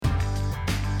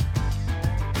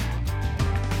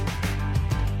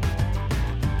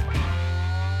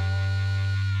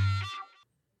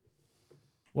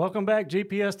Welcome back,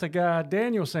 GPS to God.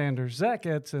 Daniel Sanders, Zach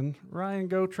Edson, Ryan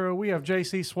Gotro. We have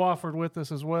J.C. Swafford with us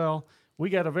as well. We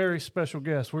got a very special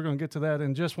guest. We're going to get to that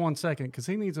in just 1 second because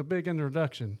he needs a big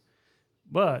introduction.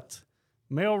 But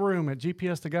mailroom at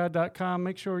gpstogod.com.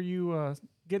 Make sure you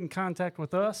get in contact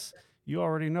with us. You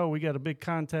already know we got a big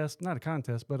contest, not a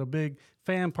contest, but a big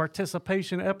fan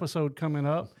participation episode coming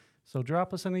up. So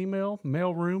drop us an email,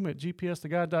 mailroom at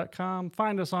gpstogod.com.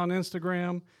 Find us on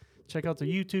Instagram. Check out the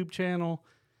YouTube channel.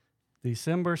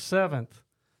 December 7th.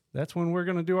 That's when we're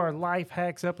going to do our life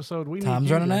hacks episode.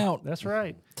 Time's running out. That's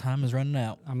right. Time is running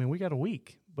out. I mean, we got a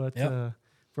week, but Yep.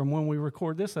 from when we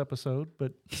record this episode,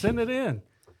 but send it in.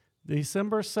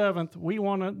 December 7th, we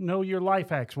want to know your life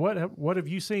hacks. What have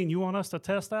you seen you want us to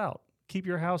test out? Keep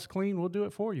your house clean. We'll do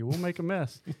it for you. We'll make a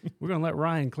mess. We're going to let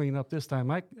Ryan clean up this time.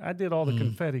 I did all the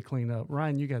confetti cleanup.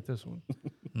 Ryan, you got this one.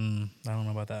 I don't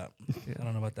know about that. Yeah. I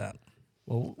don't know about that.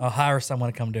 Well, I'll hire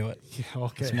someone to come do it. yeah,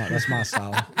 okay. That's my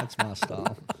style. That's my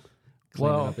style.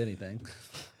 Cleaning Well, up anything.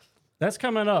 that's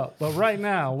coming up. But right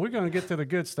now, we're going to get to the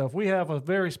good stuff. We have a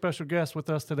very special guest with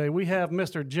us today. We have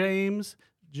Mr. James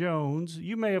Jones.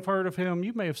 You may have heard of him.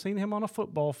 You may have seen him on a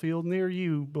football field near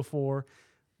you before.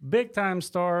 Big-time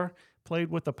star. Played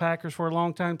with the Packers for a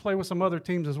long time. Played with some other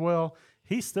teams as well.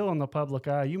 He's still in the public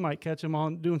eye. You might catch him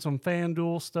on doing some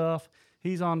FanDuel stuff.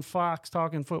 He's on Fox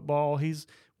talking football. He's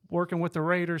working with the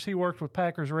Raiders. He worked with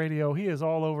Packers Radio. He is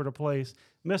all over the place.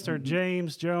 Mr.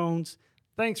 James Jones,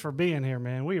 thanks for being here,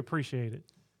 man. We appreciate it.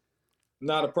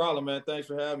 Not a problem, man. Thanks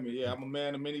for having me. Yeah, I'm a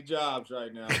man of many jobs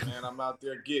right now, man. I'm out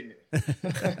there getting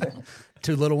it.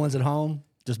 2 little ones at home.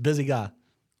 Just busy guy.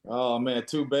 Oh, man,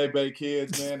 2 baby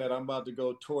kids, man, that I'm about to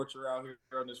go torture out here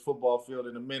on this football field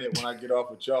in a minute when I get off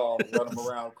with y'all, run them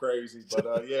around crazy.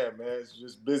 But, yeah, man, it's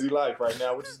just busy life right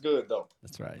now, which is good, though.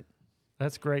 That's right.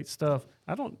 That's great stuff.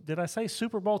 Did I say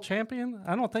Super Bowl champion?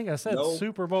 I don't think I said No.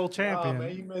 Super Bowl champion. Oh,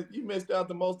 man, you missed out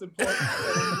the most important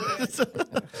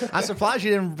part. I'm surprised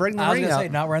you didn't bring the I was ring going to say,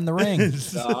 out. not wearing the ring.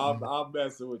 No, I'm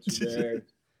messing with you, man.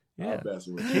 Yeah. I'm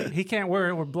messing with you. He can't wear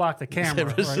it or block the camera,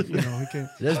 right? You know, he can't.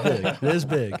 It is big. It is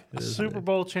big. It is Super big.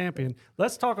 Bowl champion.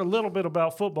 Let's talk a little bit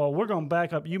about football. We're going to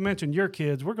back up. You mentioned your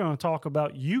kids. We're going to talk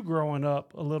about you growing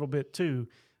up a little bit too.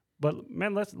 But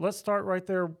man, let's start right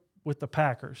there with the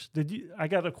Packers. I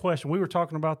got a question. We were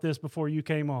talking about this before you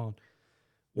came on.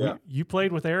 Yeah. You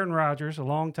played with Aaron Rodgers a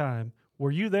long time.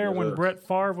 Were you there Yes, when sir. Brett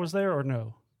Favre was there or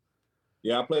no?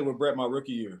 Yeah, I played with Brett my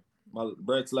rookie year.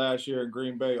 Brett's last year in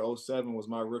Green Bay, 07 was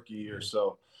my rookie year.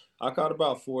 So I caught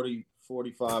about 40,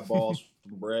 45 balls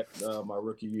from Brett my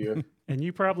rookie year. And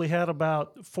you probably had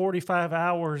about 45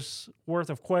 hours worth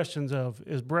of questions of,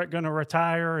 is Brett going to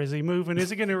retire? Is he moving? Is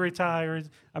he going to retire?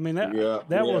 I mean, that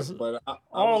was but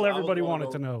all I was everybody one of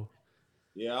wanted to those- know.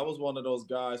 Yeah, I was one of those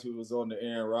guys who was on the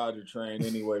Aaron Rodgers train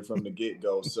anyway from the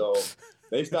get-go. So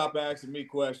they stopped asking me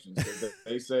questions. 'Cause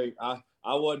they say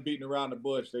I wasn't beating around the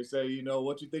bush. They say, you know,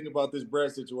 what you think about this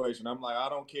Brett situation? I'm like, I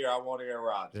don't care. I want Aaron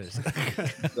Rodgers.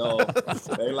 So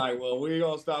they like, well, we ain't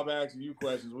gonna stop asking you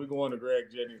questions. We're going to Greg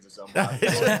Jennings or somebody.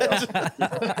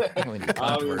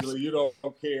 Obviously, you don't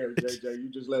care, JJ. You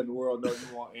just letting the world know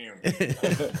you want Aaron.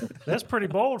 That's pretty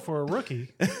bold for a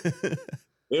rookie.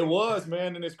 It was,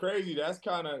 man, and it's crazy. That's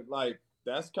kind of like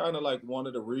one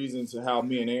of the reasons how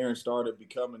me and Aaron started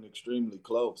becoming extremely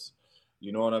close.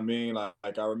 You know what I mean? Like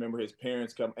I remember his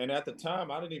parents come, and at the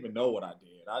time I didn't even know what I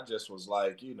did. I just was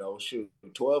like, you know, shoot,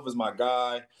 12 is my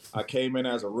guy. I came in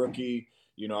as a rookie.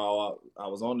 You know, I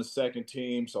was on the second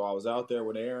team, so I was out there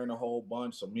with Aaron a whole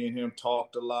bunch. So me and him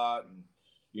talked a lot, and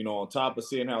you know, on top of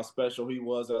seeing how special he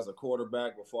was as a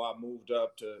quarterback before I moved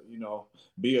up to, you know,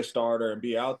 be a starter and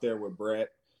be out there with Brett.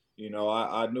 You know,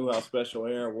 I knew how special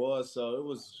Aaron was, so it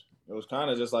was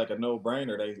kind of just like a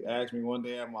no-brainer. They asked me one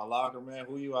day at my locker, man,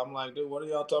 who you? I'm like, dude, what are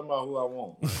y'all talking about? Who I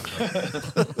want?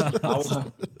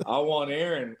 I want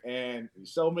Aaron, and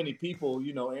so many people,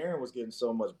 you know, Aaron was getting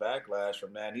so much backlash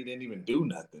from that. He didn't even do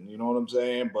nothing. You know what I'm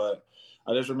saying? But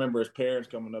I just remember his parents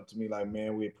coming up to me like,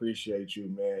 man, we appreciate you,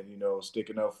 man. You know,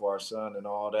 sticking up for our son and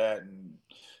all that, and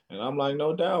I'm like,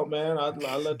 no doubt, man.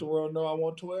 I let the world know I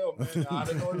want 12, man. I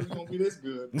didn't know it was gonna be this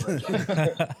good.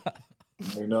 But,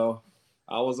 you know,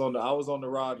 I was on the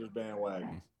Rodgers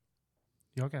bandwagon.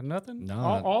 Y'all got nothing? No,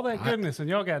 all that goodness, and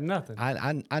y'all got nothing.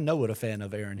 I know what a fan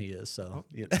of Aaron he is. So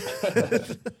you know.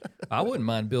 I wouldn't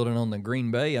mind building on the Green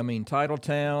Bay. I mean,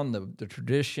 Titletown, the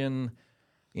tradition,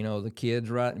 you know, the kids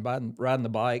riding the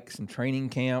bikes and training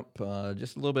camp.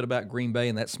 Just a little bit about Green Bay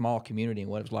and that small community and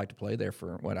what it was like to play there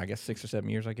for, I guess 6 or 7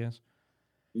 years, I guess.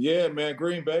 Yeah, man,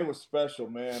 Green Bay was special,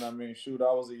 man. I mean, shoot,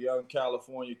 I was a young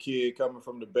California kid coming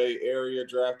from the Bay Area,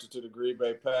 drafted to the Green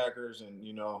Bay Packers, and,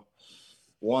 you know,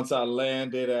 once I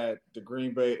landed at the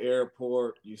Green Bay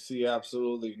airport, you see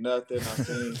absolutely nothing.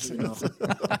 I seen,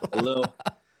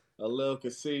 a little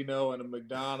casino and a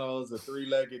McDonald's, a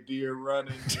three-legged deer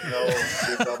running,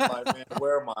 I'm like, man,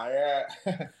 where am I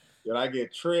at? Did I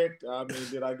get tricked? I mean,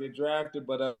 did I get drafted?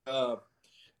 But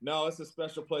no, it's a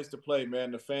special place to play,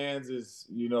 man. The fans is,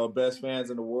 best fans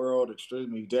in the world,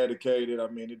 extremely dedicated. I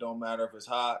mean, it don't matter if it's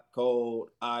hot, cold,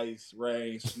 ice,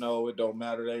 rain, snow. It don't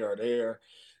matter. They are there.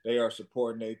 They are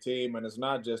supporting their team. And it's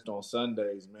not just on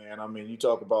Sundays, man. I mean, you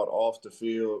talk about off the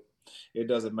field. It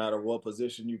doesn't matter what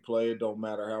position you play. It don't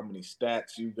matter how many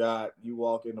stats you got. You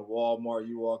walk into Walmart,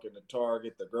 you walk into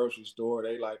Target, the grocery store.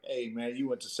 They like, hey, man, you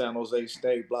went to San Jose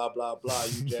State, blah, blah, blah.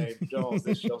 You James Jones.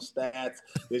 This your stats.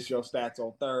 This your stats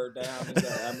on third down.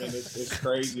 I mean, it's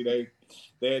crazy.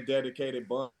 They're a dedicated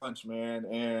bunch, man.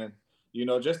 And,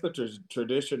 just the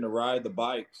tradition to ride the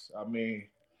bikes. I mean,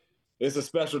 it's a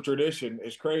special tradition.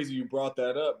 It's crazy you brought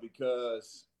that up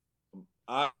because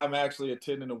I'm actually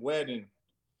attending a wedding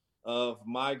of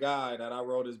my guy that I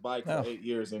rode his bike for 8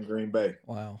 years in Green Bay.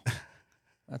 Wow.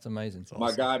 That's amazing.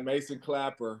 My guy, Mason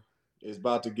Clapper, is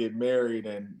about to get married,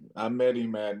 and I met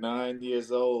him at 9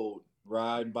 years old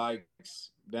riding bikes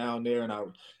down there,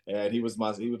 and he was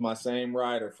my same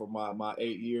rider for my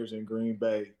 8 years in Green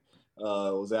Bay. It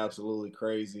was absolutely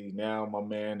crazy. Now my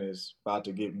man is about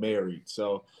to get married.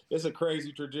 So it's a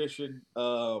crazy tradition.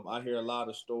 I hear a lot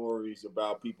of stories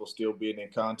about people still being in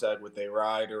contact with their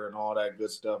rider and all that good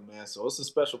stuff, man. So it's a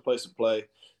special place to play.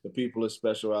 The people are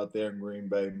special out there in Green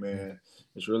Bay, man.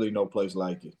 There's really no place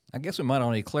like it. I guess we might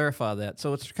only clarify that.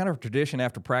 So it's kind of a tradition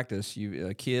after practice.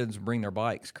 You kids bring their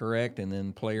bikes, correct? And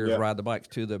then players ride the bikes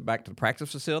back to the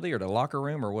practice facility or the locker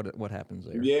room, or what happens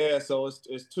there? Yeah, so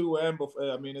it's to and before.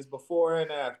 I mean, it's before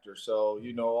and after. So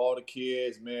all the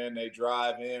kids, man, they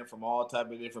drive in from all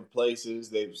type of different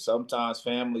places. Sometimes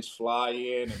families fly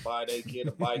in and buy their kid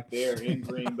a bike there in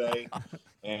Green Bay.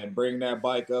 And bring that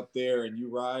bike up there, and you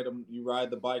ride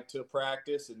the bike to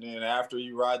practice, and then after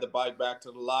you ride the bike back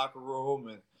to the locker room,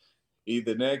 and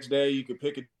either next day you could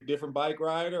pick a different bike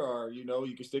rider, or you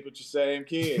can stick with your same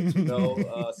kid.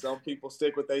 Some people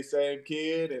stick with their same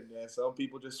kid, and some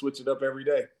people just switch it up every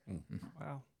day.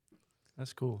 Wow,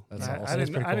 that's cool. That's I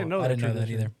awesome. didn't know that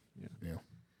either. Yeah.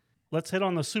 Let's hit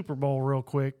on the Super Bowl real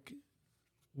quick.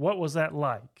 What was that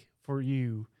like for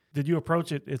you? Did you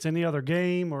approach it? It's any other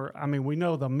game, or we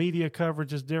know the media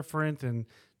coverage is different and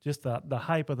just the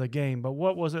hype of the game. But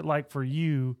what was it like for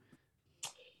you?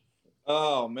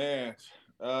 Oh man,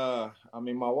 my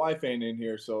wife ain't in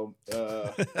here, so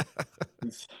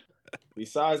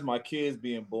besides my kids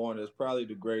being born, it's probably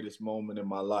the greatest moment in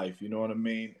my life. You know what I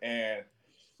mean? And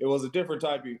it was a different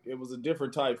type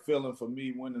feeling for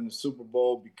me winning the Super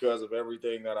Bowl because of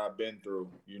everything that I've been through.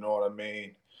 You know what I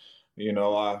mean?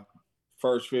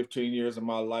 First 15 years of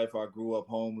my life, I grew up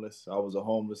homeless. I was a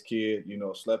homeless kid,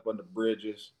 slept under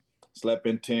bridges, slept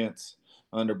in tents,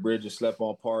 under bridges, slept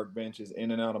on park benches,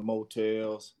 in and out of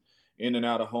motels, in and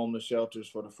out of homeless shelters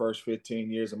for the first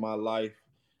 15 years of my life.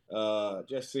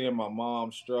 Just seeing my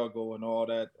mom struggle and all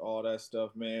that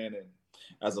stuff, man. And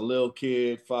as a little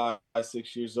kid, 5,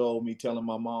 6 years old, me telling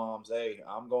my moms, hey,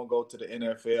 I'm going to go to the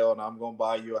NFL and I'm going to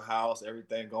buy you a house.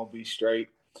 Everything going to be straight.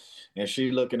 And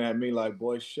she looking at me like,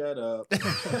 boy, shut up.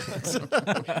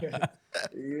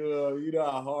 You know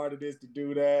how hard it is to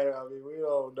do that. I mean, we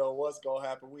don't know what's going to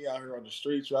happen. We out here on the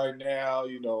streets right now,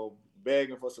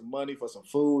 begging for some money, for some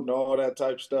food and all that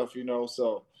type of stuff,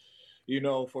 So,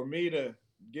 for me to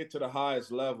get to the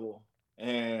highest level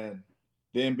and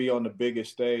then be on the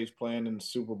biggest stage playing in the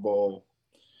Super Bowl,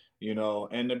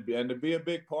 and to be a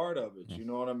big part of it, you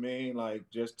know what I mean? Like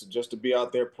just to be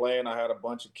out there playing. I had a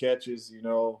bunch of catches,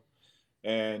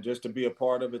 and just to be a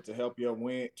part of it, to help your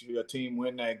team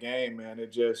win that game, man.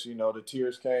 It just, the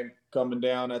tears came coming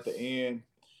down at the end,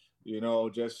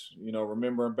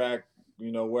 remembering back,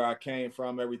 where I came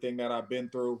from, everything that I've been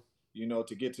through,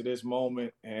 to get to this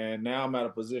moment. And now I'm at a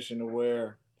position to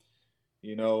where,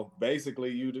 basically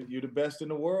you the best in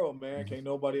the world, man. Can't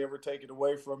nobody ever take it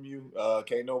away from you.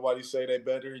 Can't nobody say they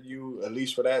better than you, at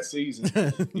least for that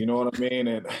season. You know what I mean?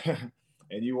 And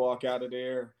and you walk out of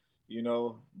there,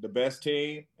 the best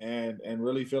team and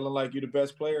really feeling like you're the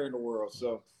best player in the world.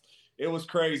 So it was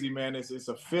crazy, man. It's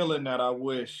a feeling that I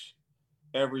wish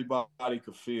everybody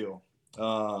could feel,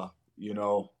 because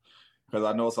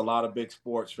I know it's a lot of big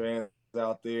sports fans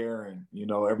out there, and a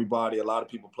lot of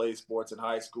people play sports in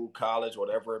high school, college,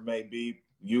 whatever it may be,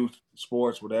 youth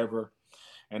sports, whatever.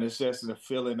 And it's just a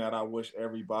feeling that I wish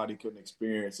everybody could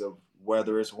experience, of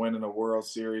whether it's winning a World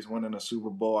Series, winning a Super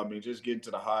Bowl. I mean, just getting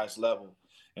to the highest level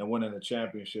and winning a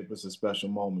championship is a special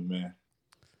moment, man.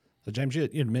 So James, you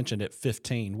had mentioned at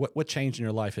 15. What changed in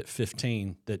your life at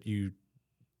 15 that you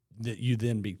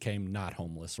then became not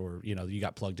homeless, or you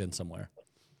got plugged in somewhere?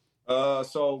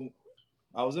 So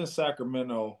I was in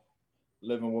Sacramento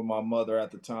living with my mother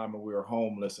at the time, and we were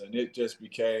homeless, and it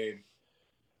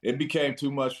became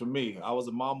too much for me. I was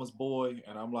a mama's boy,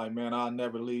 and I'm like, man, I'll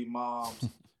never leave moms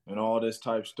and all this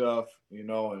type stuff,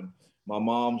 and my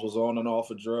mom's was on and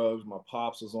off of drugs. My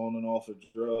pops was on and off of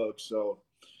drugs. So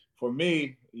for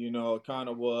me, it kind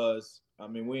of was, I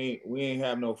mean, we ain't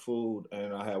have no food,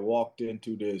 and I had walked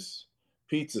into this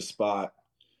pizza spot,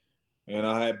 and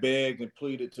I had begged and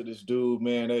pleaded to this dude,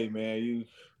 man, hey, man,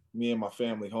 me and my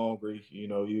family hungry,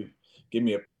 you give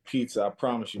me a pizza. I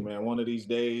promise you, man, one of these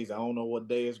days, I don't know what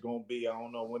day it's going to be. I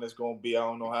don't know when it's going to be. I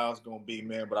don't know how it's going to be,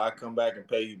 man, but I come back and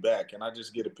pay you back. And I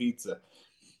just get a pizza.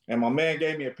 And my man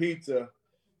gave me a pizza,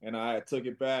 and I took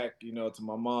it back, to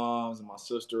my mom's and my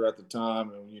sister at the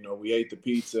time. And, we ate the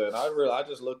pizza. And I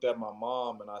just looked at my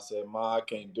mom and I said, Ma, I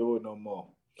can't do it no more.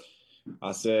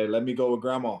 I said, let me go with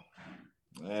grandma.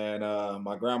 And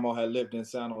my grandma had lived in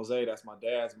San Jose. That's my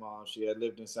dad's mom. She had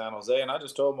lived in San Jose. And I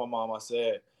just told my mom, I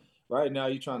said, right now,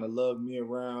 you trying to love me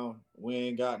around. We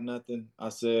ain't got nothing. I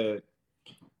said,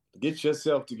 get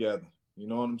yourself together. You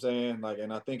know what I'm saying?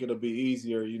 And I think it'll be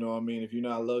easier, if you're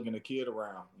not lugging a kid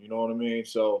around. You know what I mean?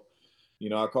 So,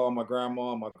 I called my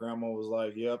grandma. My grandma was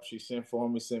like, yep, she sent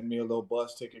me a little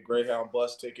bus ticket, Greyhound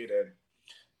bus ticket. And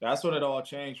that's when it all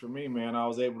changed for me, man. I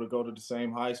was able to go to the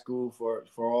same high school for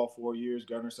all 4 years,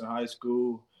 Gunderson High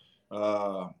School.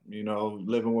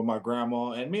 Living with my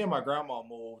grandma, and me and my grandma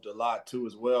moved a lot too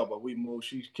as well, but we moved,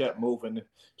 she kept moving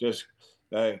just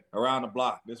around the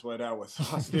block, this way, that way. So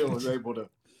I still was able to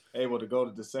go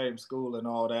to the same school and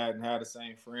all that, and have the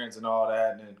same friends and all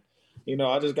that. And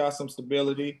I just got some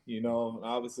stability,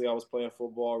 obviously I was playing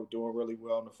football, doing really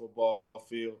well on the football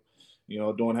field,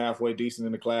 doing halfway decent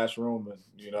in the classroom, and,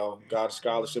 got a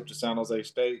scholarship to San Jose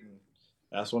State, and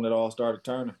that's when it all started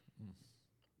turning.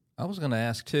 I was going to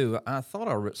ask too. I thought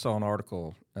I saw an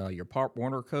article. Your Pop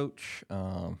Warner coach,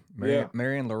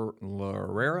 Marion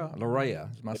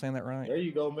Larrea. Am I saying that right? There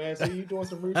you go, man. See, you doing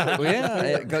some research. Well,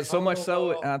 yeah, got so much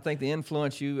so. I think the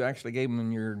influence you actually gave him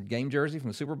in your game jersey from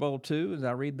the Super Bowl II. Did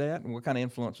I read that? And what kind of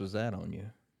influence was that on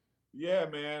you? Yeah,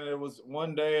 man. It was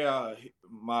one day.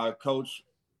 My coach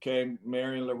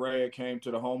Marion Larrea came to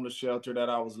the homeless shelter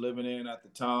that I was living in at the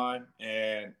time,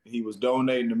 and he was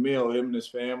donating the meal. Him and his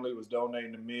family was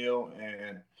donating the meal,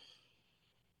 and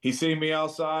he seen me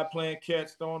outside playing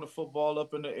catch, throwing the football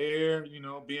up in the air,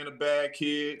 being a bad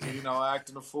kid,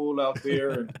 acting a fool out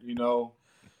there. And,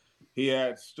 he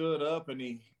had stood up and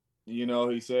he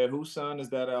said, whose son is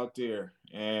that out there?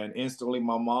 And instantly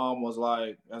my mom was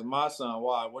like, that's my son.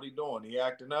 Why? What are you doing? He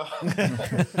acting up.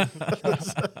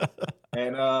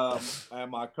 And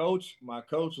my coach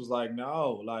was like,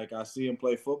 no, I see him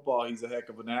play football. He's a heck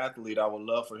of an athlete. I would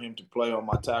love for him to play on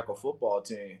my tackle football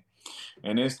team.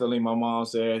 And instantly my mom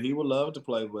said, he would love to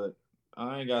play, but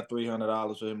I ain't got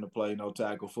 $300 for him to play no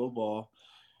tackle football.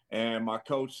 And my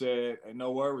coach said, hey,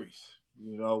 no worries.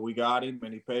 We got him,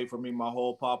 and he paid for me my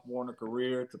whole Pop Warner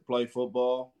career to play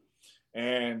football.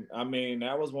 And I mean,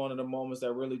 that was one of the moments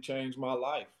that really changed my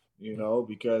life,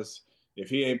 because if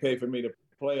he ain't paid for me to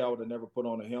play, I would have never put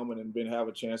on a helmet and have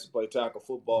a chance to play tackle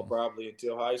football probably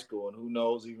until high school. And who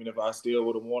knows, even if I still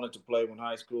would have wanted to play when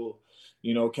high school,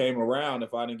 came around,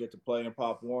 if I didn't get to play in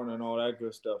Pop Warner and all that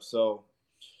good stuff. So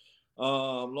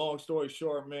long story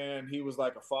short, man, he was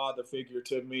like a father figure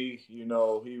to me. He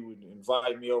would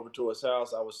invite me over to his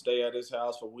house. I would stay at his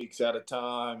house for weeks at a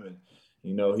time, and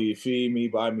he'd feed me,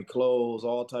 buy me clothes,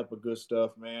 all type of good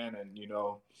stuff, man. And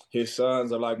his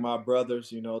sons are like my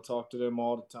brothers. Talk to them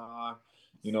all the time.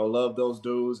 Love those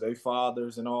dudes. They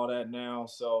fathers and all that now.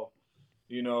 So,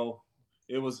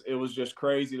 it was just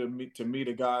crazy to meet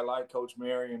a guy like Coach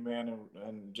Marion, man,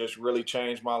 and just really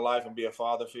change my life and be a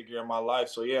father figure in my life.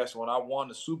 So, yes, when I won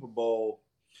the Super Bowl,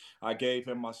 I gave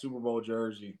him my Super Bowl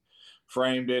jersey,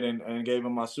 framed it, and gave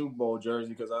him my Super Bowl jersey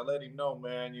because I let him know,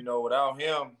 man, without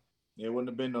him, it wouldn't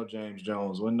have been no James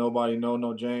Jones. Wouldn't nobody know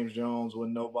no James Jones.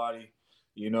 Wouldn't nobody,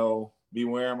 be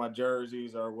wearing my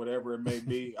jerseys or whatever it may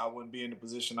be. I wouldn't be in the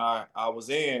position I was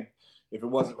in if it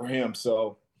wasn't for him.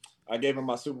 So I gave him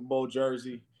my Super Bowl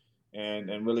jersey and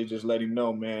really just let him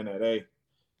know, man, that, hey,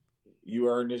 you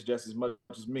earn this just as much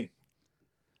as me.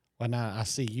 Well, now I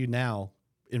see you now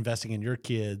investing in your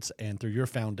kids and through your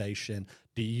foundation.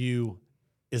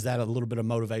 Is that a little bit of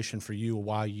motivation for you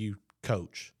while you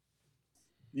coach?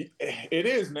 It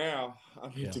is now. I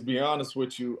mean, to be honest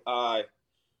with you,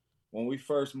 when we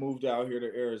first moved out here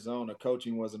to Arizona,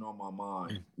 coaching wasn't on my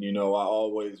mind. You know, I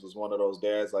always was one of those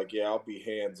dads like, yeah, I'll be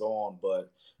hands on,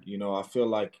 but you know, I feel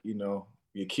like, you know,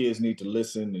 your kids need to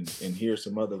listen and hear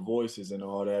some other voices and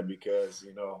all that because,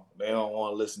 you know, they don't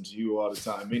want to listen to you all the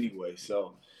time anyway.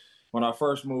 So when I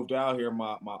first moved out here,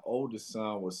 my oldest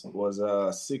son was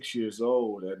 6 years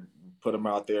old and put him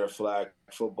out there flag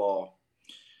football.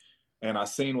 And I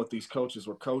seen what these coaches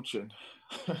were coaching.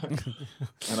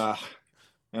 and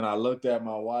I looked at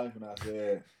my wife and I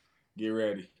said, get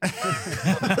ready.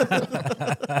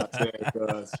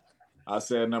 I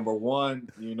said, number one,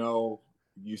 you know,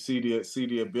 you see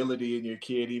the ability in your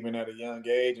kid even at a young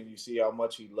age, and you see how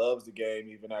much he loves the game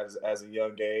even as a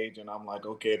young age. And I'm like,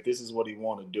 okay, if this is what he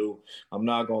want to do, I'm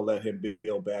not gonna let him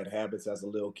build bad habits as a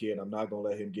little kid. I'm not gonna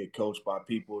let him get coached by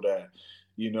people that,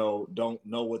 you know, don't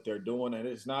know what they're doing. And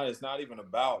it's not even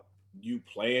about you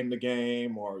playing the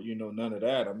game or, you know, none of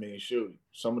that. I mean, shoot,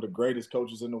 some of the greatest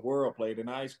coaches in the world played in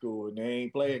high school and they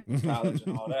ain't playing in college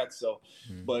and all that. So,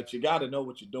 but you got to know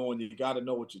what you're doing. You got to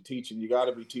know what you're teaching. You got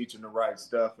to be teaching the right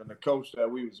stuff. And the coach that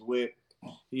we was with,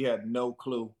 he had no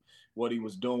clue what he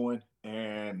was doing.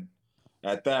 And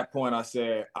at that point, I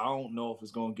said, I don't know if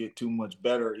it's going to get too much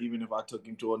better, even if I took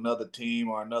him to another team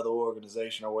or another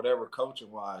organization or whatever,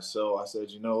 coaching wise. So I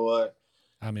said, you know what?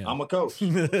 I'm a coach.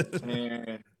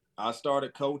 And I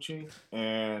started coaching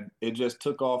and it just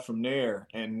took off from there.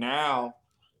 And now,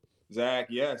 Zach,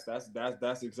 yes,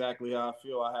 that's exactly how I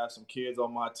feel. I have some kids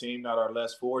on my team that are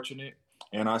less fortunate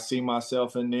and I see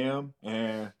myself in them.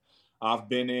 And I've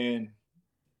been in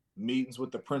meetings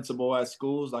with the principal at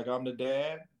schools like I'm the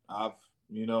dad. I've,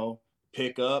 you know,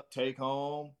 pick up, take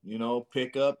home, you know,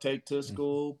 pick up, take to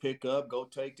school, pick up, go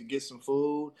take to get some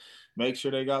food, make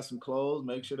sure they got some clothes,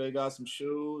 make sure they got some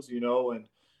shoes, you know, and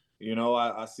you know,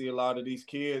 I see a lot of these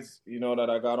kids, you know, that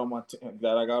I got on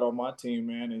my team,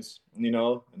 man, is, you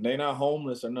know, they not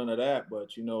homeless or none of that,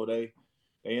 but you know, they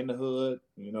in the hood,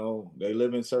 you know, they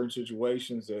live in certain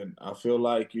situations, and I feel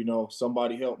like, you know,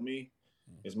 somebody helped me.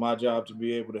 It's my job to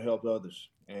be able to help others.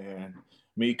 And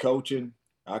me coaching,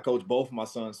 I coach both my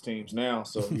son's teams now,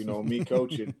 so you know, me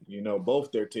coaching, you know,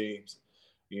 both their teams,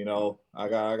 you know, I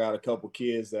got a couple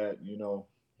kids that, you know,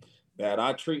 that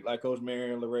I treat like Coach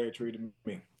Marion Larrea treated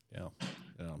me. Yeah.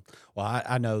 Well,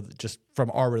 I know that just from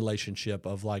our relationship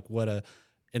of like what an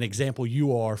example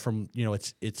you are from, you know,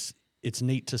 it's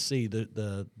neat to see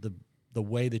the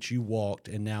way that you walked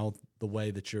and now the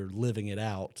way that you're living it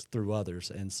out through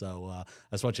others. And so I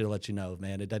just want you to let you know,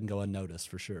 man, it doesn't go unnoticed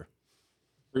for sure.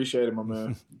 Appreciate it, my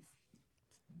man.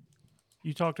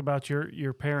 You talked about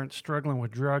your parents struggling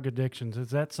with drug addictions. Is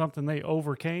that something they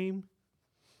overcame?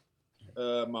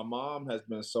 My mom has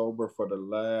been sober for the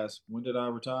last, when did I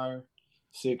retire?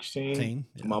 16.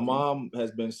 Yeah. My mom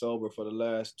has been sober for the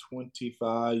last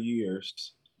 25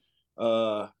 years.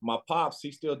 My pops,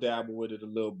 he still dabble with it a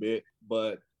little bit,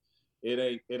 but it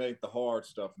ain't the hard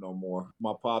stuff no more.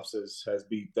 My pops has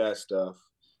beat that stuff,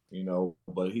 you know,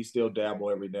 but he still dabble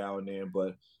every now and then.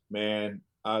 But man,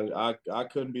 I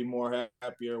couldn't be more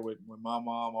happier with my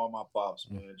mom or my pops,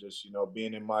 man. Just, you know,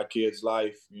 being in my kids'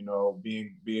 life, you know,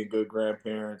 being good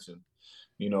grandparents and,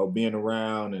 you know, being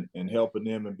around and helping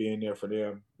them and being there for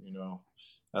them, you know,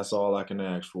 that's all I can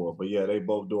ask for. But yeah, they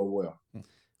both doing well.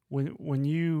 When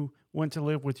you went to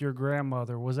live with your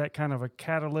grandmother, was that kind of a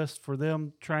catalyst for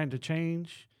them trying to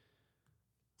change?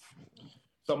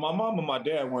 So my mom and my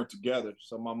dad weren't together.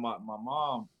 So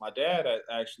my dad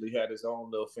actually had his own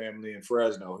little family in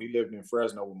Fresno. He lived in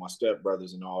Fresno with my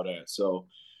stepbrothers and all that. So,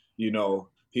 you know,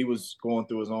 he was going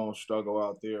through his own struggle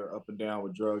out there, up and down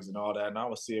with drugs and all that. And I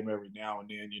would see him every now and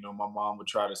then. You know, my mom would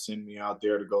try to send me out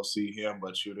there to go see him,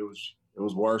 but shoot, it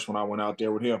was worse when I went out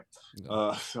there with him.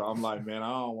 So I'm like, man, I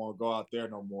don't want to go out there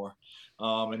no more.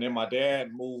 And then my dad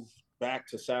moved back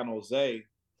to San Jose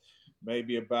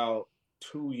maybe about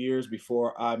 2 years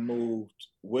before I moved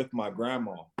with my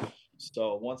grandma.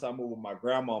 So once I moved with my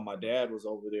grandma, my dad was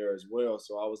over there as well.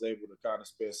 So I was able to kind of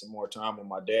spend some more time with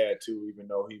my dad too, even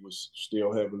though he was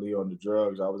still heavily on the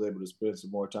drugs. I was able to spend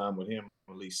some more time with him,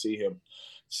 at least see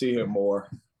him more.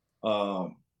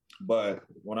 But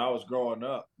when I was growing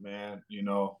up, man, you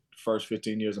know, the first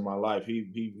 15 years of my life,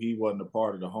 he wasn't a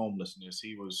part of the homelessness.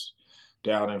 He was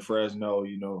down in Fresno,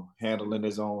 you know, handling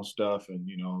his own stuff. And,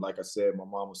 you know, like I said, my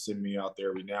mom would send me out there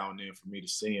every now and then for me to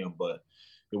see him, but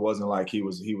it wasn't like he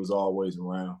was always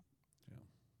around.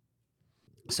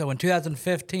 So in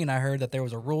 2015, I heard that there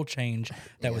was a rule change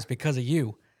that was because of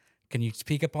you. Can you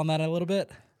speak up on that a little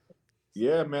bit?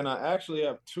 Yeah, man, I actually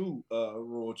have two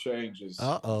rule changes.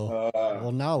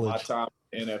 Well, knowledge. My time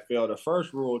in NFL. The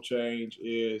first rule change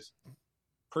is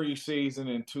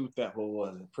preseason in 2000. What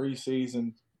was it?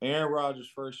 Preseason. Aaron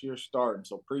Rodgers' first year starting,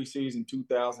 so preseason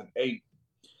 2008.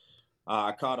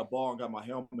 I caught a ball and got my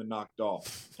helmet knocked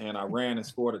off, and I ran and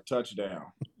scored a touchdown.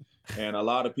 And a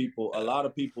lot of people,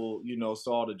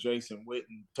 saw the Jason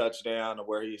Witten touchdown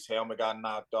where his helmet got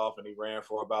knocked off and he ran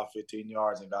for about 15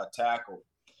 yards and got tackled.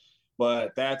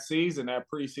 But that season, that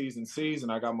preseason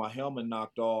season, I got my helmet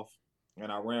knocked off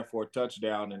and I ran for a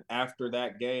touchdown. And after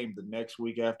that game, the next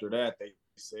week after that, they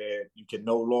said you can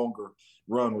no longer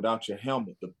run without your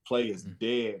helmet. The play is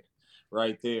dead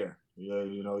right there.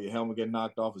 Your helmet get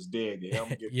knocked off is dead. Your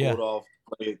helmet get pulled off,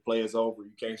 play is over.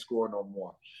 You can't score no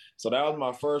more. So that was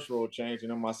my first rule change.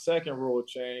 And then my second rule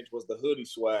change was the hoodie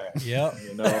swag. Yep.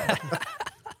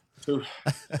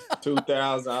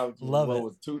 2000, Love it.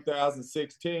 Was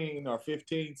 2016 or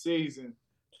 15 season.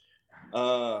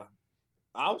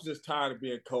 I was just tired of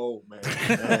being cold, man.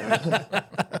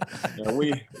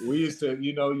 We used to,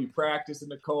 you practice in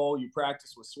the cold, you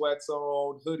practice with sweats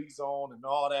on, hoodies on, and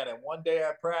all that. And one day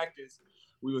at practice,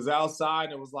 we was outside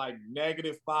and it was like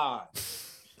 -5.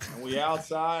 And we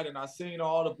outside and I seen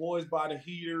all the boys by the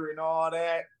heater and all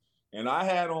that. And I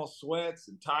had on sweats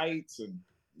and tights and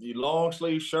the long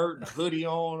sleeve shirt and a hoodie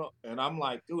on. And I'm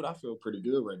like, dude, I feel pretty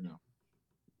good right now.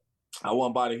 I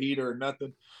wasn't by the heater or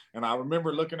nothing. And I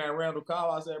remember looking at Randall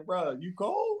Cobb. I said, bro, you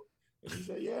cold? And he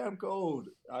said, yeah, I'm cold.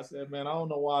 I said, man, I don't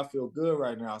know why I feel good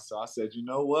right now. So I said, you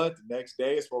know what? The next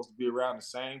day it's supposed to be around the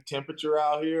same temperature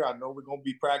out here. I know we're going to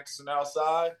be practicing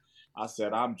outside. I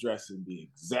said, I'm dressing the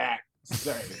exact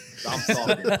same. I'm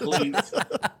talking cleats.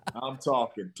 I'm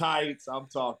talking tights. I'm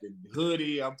talking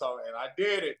hoodie. And I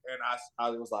did it. And I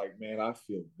was like, man, I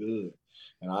feel good.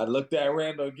 And I looked at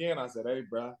Randall again. I said, hey,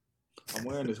 bro, I'm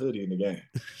wearing this hoodie in the game.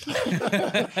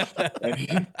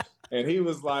 and he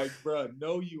was like, bro,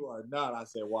 no, you are not. I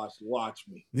said, watch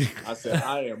me. I said,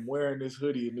 I am wearing this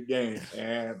hoodie in the game.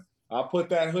 And I put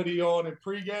that hoodie on in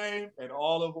pregame, and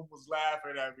all of them was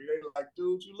laughing at me. They were like,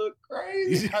 dude, you look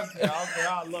crazy. I said,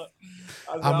 I look.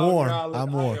 I'm warm. I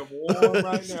am warm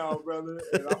right now, brother.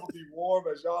 And I'm going to be warm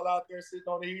as y'all out there sitting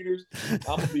on the heaters.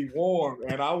 I'm going to be warm.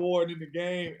 And I wore it in the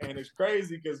game. And it's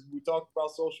crazy because we talked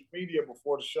about social media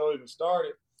before the show even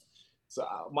started. So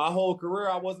my whole career,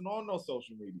 I wasn't on no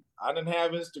social media. I didn't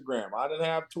have Instagram. I didn't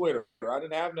have Twitter. I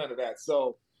didn't have none of that.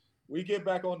 So we get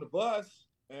back on the bus,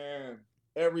 and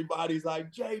everybody's like,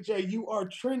 JJ, you are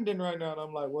trending right now. And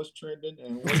I'm like, what's trending?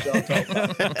 And what y'all talking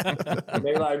about? And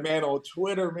they like, man, on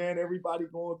Twitter, man, everybody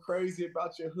going crazy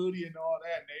about your hoodie and all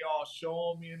that. And they all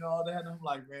showing me and all that. And I'm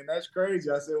like, man, that's crazy.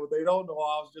 I said, well, they don't know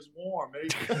I was just warm.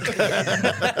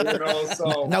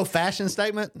 So no fashion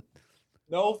statement?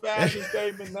 No fashion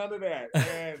statement, none of that.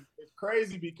 And it's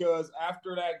crazy because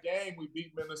after that game, we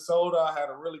beat Minnesota. I had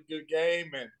a really good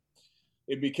game, and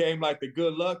it became like the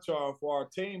good luck charm for our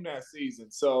team that season.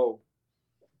 So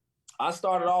I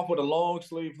started off with a long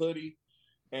sleeve hoodie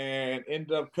and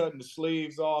ended up cutting the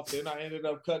sleeves off. Then I ended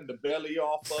up cutting the belly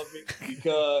off of it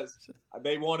because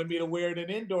they wanted me to wear it in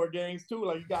indoor games too.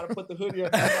 Like, you got to put the hoodie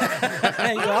up.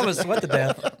 Hey, I'm a sweat to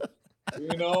death.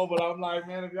 But I'm like,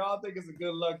 man, if y'all think it's a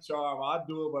good luck charm, I'll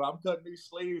do it. But I'm cutting these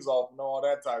sleeves off and all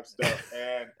that type of stuff.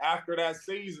 And after that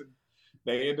season,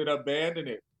 they ended up banning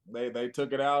it. They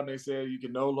took it out and they said you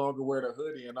can no longer wear the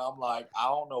hoodie. And I'm like, I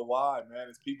don't know why, man.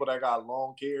 It's people that got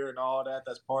long hair and all that.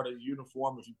 That's part of the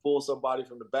uniform. If you pull somebody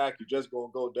from the back, you're just going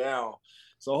to go down.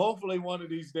 So hopefully one of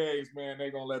these days, man,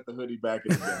 they're going to let the hoodie back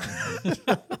in the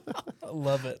game. I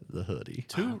love it. The hoodie.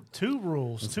 Two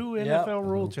rules, two NFL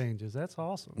rule changes. That's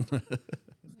awesome.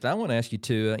 I want to ask you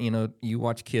too. You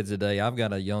watch kids today. I've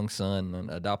got a young son, an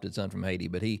adopted son from Haiti,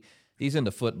 but he's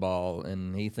into football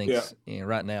and he thinks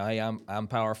right now, hey, I'm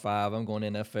Power 5. I'm going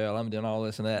to NFL. I'm doing all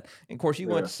this and that. And of course, you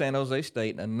went to San Jose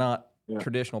State and not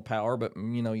traditional power, but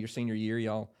your senior year,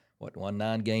 y'all won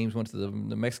 9 games, went to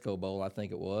the Mexico Bowl, I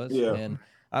think it was. Yeah. And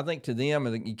I think to them,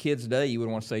 the kids today, you would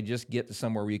want to say just get to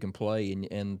somewhere where you can play,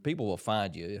 and people will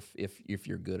find you if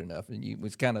you're good enough. And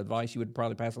it's kind of advice you would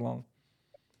probably pass along.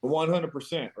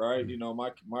 100%, right?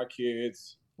 My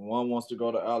kids, one wants to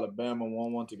go to Alabama,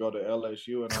 one wants to go to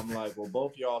LSU, and I'm like, well,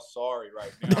 both y'all sorry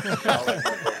right now.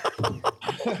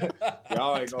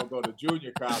 Y'all ain't gonna go to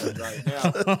junior college right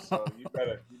now. So you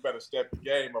better step the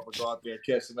game up and go out there and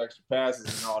catch some extra passes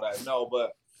and all that. No,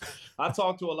 but I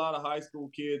talked to a lot of high school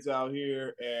kids out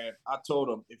here, and I told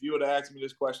them, if you would have asked me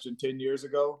this question 10 years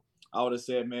ago, I would have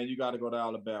said, man, you got to go to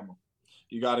Alabama.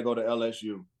 You got to go to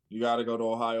LSU. You got to go to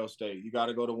Ohio State. You got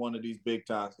to go to one of these big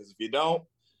times, because if you don't,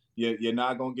 you're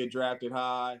not going to get drafted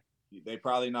high. They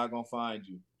probably not going to find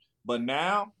you. But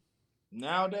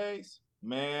nowadays,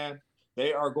 man,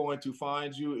 they are going to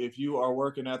find you if you are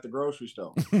working at the grocery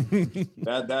store.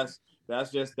 That's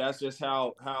just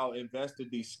how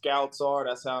invested these scouts are.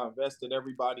 That's how invested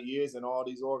everybody is in all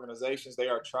these organizations. They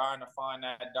are trying to find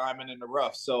that diamond in the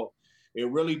rough. So it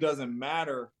really doesn't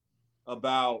matter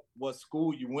about what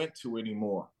school you went to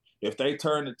anymore. If they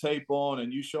turn the tape on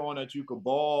and you showing that you could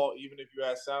ball, even if you're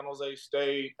at San Jose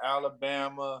State,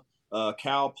 Alabama,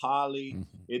 Cal Poly,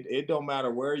 it don't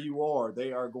matter where you are.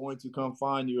 They are going to come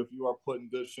find you if you are putting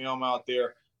good film out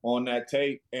there on that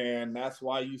tape. And that's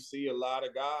why you see a lot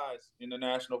of guys in the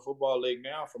National Football League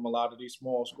now from a lot of these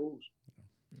small schools.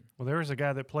 Well, there was a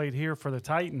guy that played here for the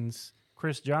Titans,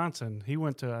 Chris Johnson. He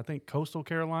went to, I think, Coastal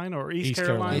Carolina or East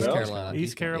Carolina.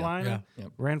 East Carolina. Yeah.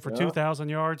 Ran for 2,000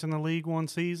 yards in the league one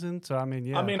season. So, I mean,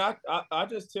 yeah. I mean, I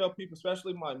just tell people,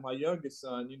 especially my youngest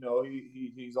son, you know,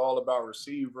 he's all about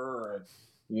receiver and,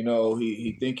 you know,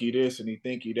 he think he this and he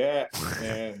think he that.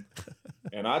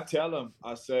 And I tell him,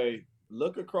 I say,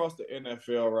 look across the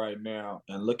NFL right now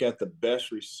and look at the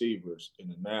best receivers in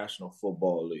the National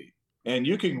Football League. And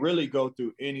you can really go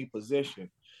through any position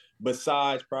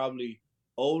besides probably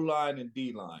O-line and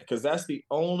D-line, because that's the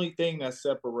only thing that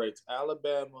separates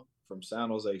Alabama from San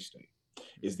Jose State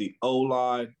is the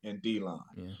O-line and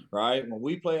D-line, right? When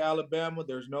we play Alabama,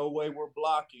 there's no way we're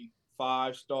blocking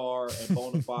 5-star and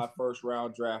bona fide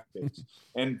first-round draft picks,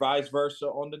 and vice versa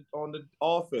on the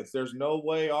offense. There's no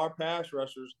way our pass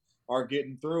rushers are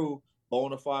getting through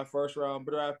bona fide first-round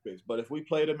draft picks. But if we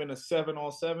played them in a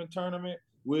 7-on-7 tournament,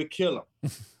 we'll kill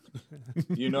them.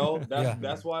 You know,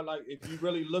 that's why, like, if you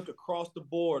really look across the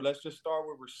board, let's just start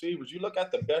with receivers. You look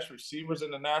at the best receivers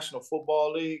in the National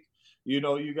Football League, you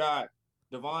know, you got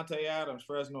Devontae Adams,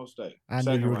 Fresno State. I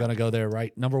knew you were going to go there,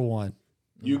 right? Number one.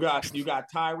 You got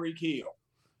Tyreek Hill.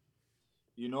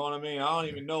 You know what I mean? I don't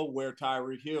even know where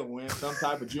Tyreek Hill went. Some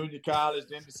type of junior college,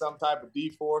 then to some type of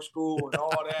D4 school and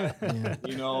all that.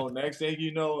 You know, next thing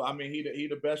you know, I mean, he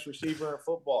the best receiver in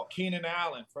football. Keenan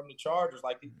Allen from the Chargers,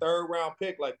 like the 3rd round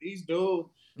pick. Like these dudes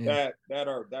that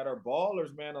are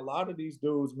ballers, man. A lot of these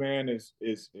dudes, man, is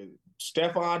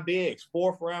Stephon Diggs,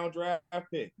 4th round draft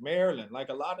pick, Maryland. Like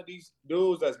a lot of these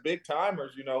dudes that's big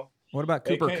timers, you know. What about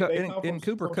Cooper Kupp? In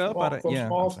Cooper Kupp out of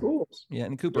small schools. Yeah,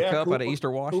 and Cooper Kupp out of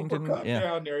Eastern Washington. Cooper Kupp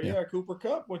down there. Yeah, Cooper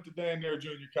Kupp went to down there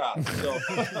junior college. So,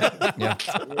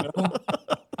 you know?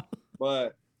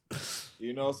 But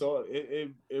you know, so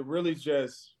it really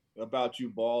just about you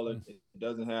balling. It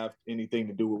doesn't have anything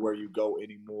to do with where you go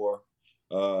anymore.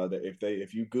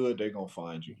 If you good, they're gonna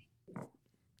find you.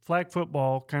 Flag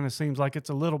football kind of seems like it's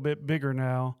a little bit bigger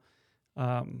now.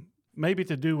 Maybe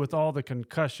to do with all the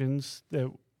concussions that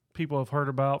people have heard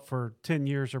about for 10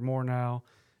 years or more now,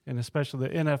 and especially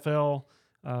the NFL,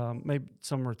 maybe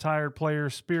some retired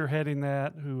players spearheading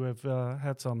that who have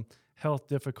had some health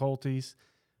difficulties.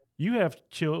 You have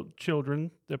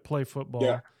children that play football.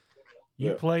 Yeah.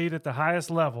 You played at the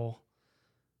highest level.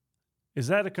 Is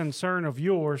that a concern of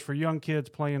yours for young kids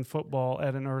playing football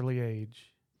at an early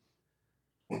age?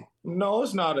 No,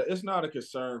 it's not a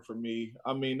concern for me.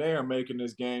 I mean, they are making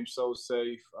this game so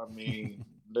safe. I mean,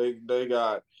 they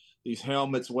got these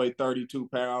helmets weigh 32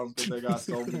 pounds because they got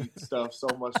so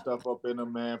much stuff up in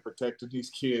them, man, protecting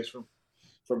these kids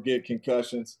from getting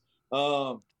concussions.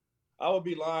 I would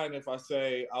be lying if I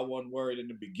say I wasn't worried in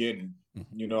the beginning.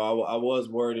 You know, I was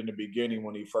worried in the beginning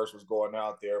when he first was going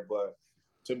out there, but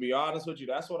to be honest with you,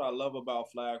 that's what I love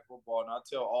about flag football. And I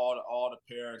tell all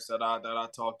the parents that I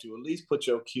talk to, at least put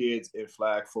your kids in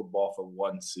flag football for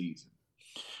one season,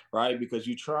 right? Because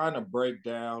you're trying to break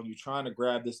down, you're trying to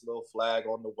grab this little flag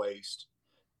on the waist,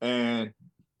 and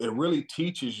it really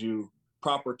teaches you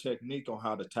proper technique on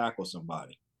how to tackle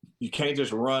somebody. You can't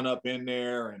just run up in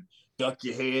there and duck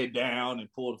your head down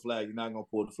and pull the flag. You're not going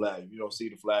to pull the flag. If you don't see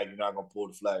the flag, you're not going to pull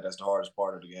the flag. That's the hardest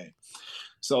part of the game.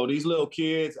 So these little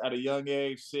kids at a young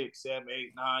age, 6, 7,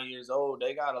 8, 9 years old,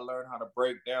 they got to learn how to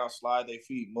break down, slide their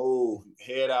feet, move,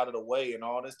 head out of the way, and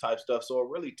all this type of stuff. So it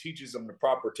really teaches them the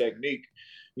proper technique,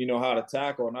 you know, how to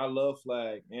tackle. And I love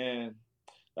flag. And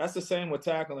that's the same with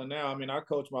tackling now. I mean, I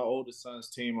coach my oldest son's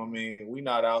team. I mean, we're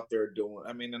not out there doing –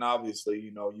 I mean, and obviously,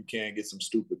 you know, you can't get some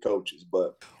stupid coaches.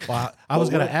 But I was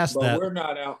going to ask that. We're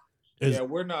not out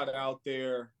we're not out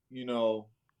there, you know,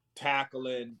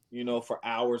 tackling, you know, for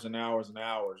hours and hours and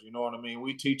hours. You know what I mean?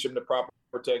 We teach them the proper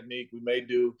technique. We may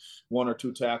do 1 or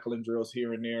 2 tackling drills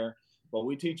here and there, but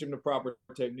we teach them the proper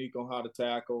technique on how to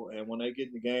tackle. And when they get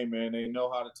in the game, man, they know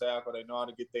how to tackle. They know how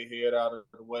to get their head out of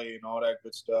the way and all that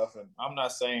good stuff. And I'm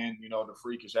not saying, you know, the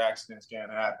freakish accidents can't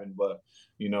happen, but,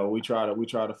 you know, we try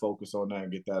to focus on that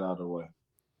and get that out of the way.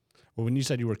 Well, when you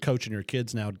said you were coaching your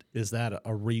kids now, is that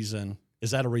a reason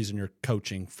Is that a reason you're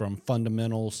coaching, from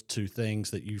fundamentals to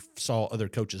things that you saw other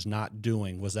coaches not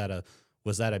doing? Was that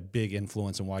a big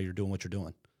influence in why you're doing what you're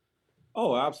doing?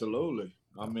 Oh, absolutely.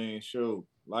 I mean, shoot,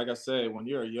 like I said, when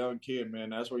you're a young kid,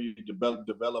 man, that's where you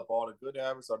develop all the good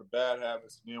habits or the bad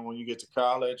habits. And then when you get to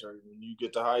college or when you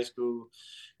get to high school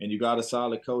and you got a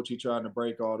solid coach, he trying to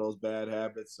break all those bad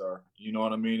habits, or, you know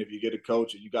what I mean? If you get a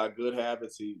coach and you got good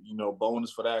habits, he,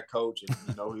 bonus for that coach. And,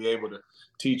 he able to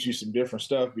teach you some different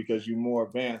stuff because you're more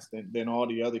advanced than all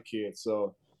the other kids.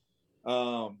 So,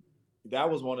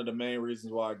 that was one of the main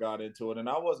reasons why I got into it. And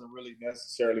I wasn't really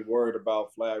necessarily worried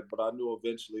about flag, but I knew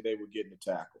eventually they would get in the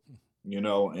tackle,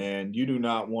 and you do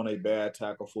not want a bad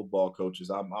tackle football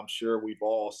coaches. I'm sure we've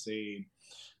all seen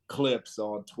clips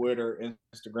on Twitter,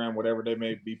 Instagram, whatever they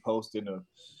may be posting of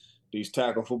these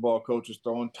tackle football coaches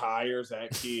throwing tires at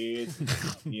kids,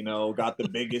 got the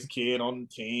biggest kid on the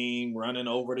team running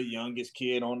over the youngest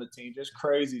kid on the team, just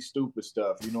crazy, stupid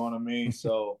stuff. You know what I mean?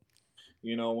 So,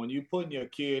 when you putting your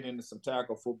kid into some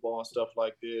tackle football and stuff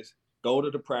like this, go to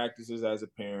the practices as a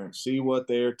parent, see what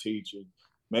they're teaching,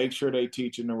 make sure they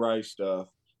teaching the right stuff,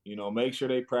 make sure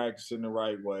they practicing the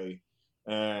right way,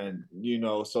 and,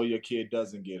 so your kid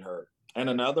doesn't get hurt. And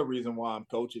another reason why I'm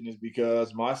coaching is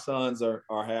because my sons are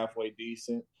halfway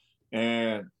decent,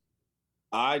 and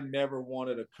I never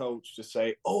wanted a coach to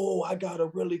say, oh, I got a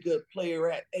really good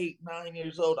player at 8, 9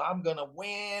 years old. I'm going to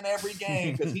win every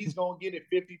game because he's going to get it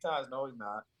 50 times. No, he's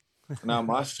not. Now,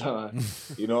 my son,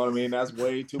 you know what I mean? That's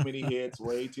way too many hits,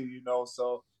 way too,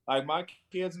 So, like, my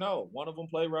kids know. One of them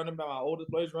play running back. My oldest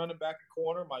plays running back in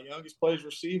corner. My youngest plays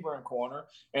receiver in corner.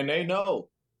 And they know.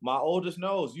 My oldest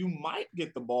knows you might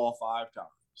get the ball 5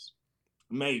 times.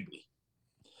 Maybe.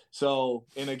 So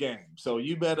in a game, so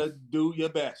you better do your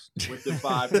best with the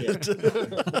 5 hits, and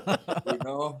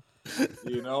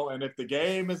if the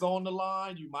game is on the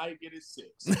line, you might get it 6,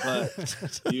 but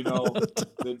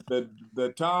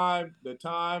the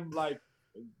time, like,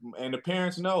 and the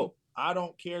parents know, I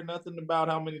don't care nothing about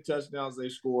how many touchdowns they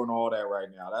score and all that right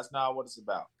now. That's not what it's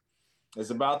about. It's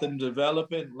about them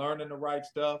developing, learning the right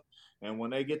stuff. And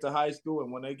when they get to high school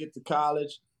and when they get to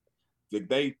college,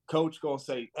 they coach gonna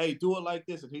say, hey, do it like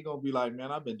this, and he gonna be like,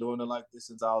 man, I've been doing it like this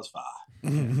since I was 5.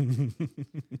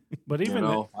 But even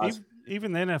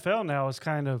even the NFL now is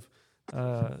kind of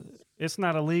it's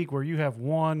not a league where you have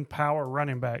one power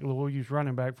running back. We'll use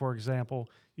running back for example.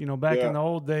 Back in the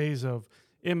old days of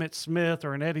Emmitt Smith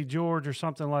or an Eddie George or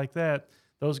something like that,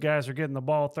 those guys are getting the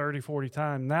ball 30, 40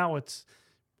 times. Now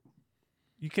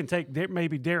you can take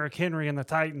maybe Derrick Henry and the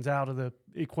Titans out of the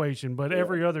equation, but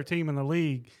every other team in the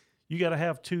league, you got to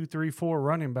have 2, 3, 4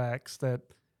 running backs that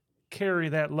carry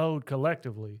that load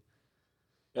collectively.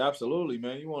 Absolutely,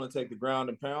 man. You want to take the ground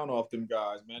and pound off them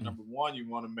guys, man. Number one, you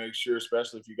want to make sure,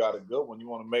 especially if you got a good one, you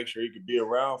want to make sure he could be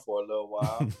around for a little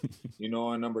while.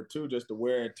 And number two, just the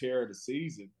wear and tear of the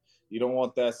season. You don't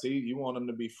want that season. You want them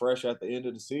to be fresh at the end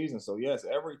of the season. So, yes,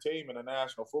 every team in the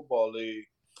National Football League,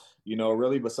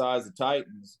 really besides the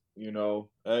Titans,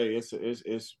 hey,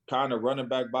 it's kind of running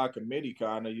back by committee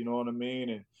kind of, you know what I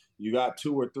mean? And you got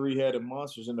 2 or 3 headed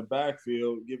monsters in the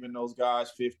backfield, giving those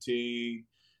guys 15,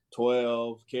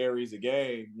 12 carries a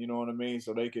game, you know what I mean?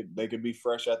 So they could be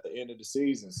fresh at the end of the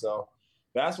season. So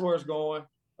that's where it's going.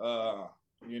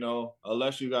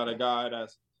 Unless you got a guy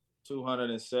that's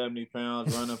 270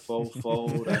 pounds running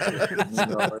fold,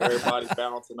 everybody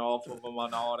bouncing off of him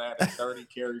and all that, and 30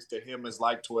 carries to him is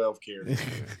like 12 carries.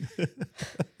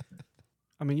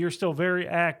 I mean, you're still very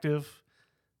active,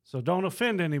 so don't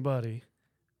offend anybody.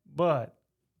 But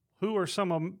who are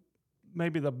some of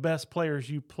maybe the best players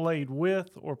you played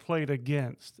with or played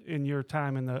against in your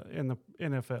time in the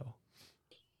NFL?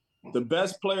 The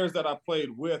best players that I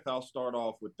played with, I'll start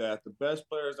off with that. The best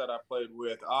players that I played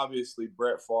with, obviously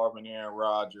Brett Favre and Aaron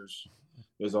Rodgers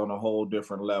is on a whole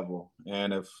different level.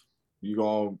 And if you're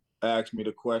going to ask me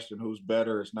the question, who's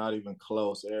better, it's not even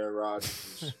close. Aaron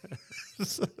Rodgers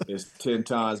is 10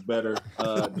 times better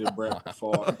than Brett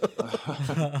Favre.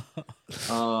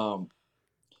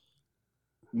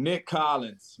 Nick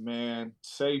Collins, man,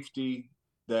 safety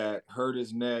that hurt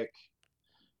his neck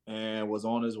and was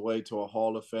on his way to a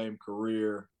Hall of Fame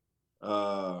career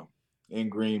in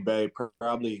Green Bay.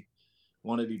 Probably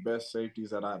one of the best safeties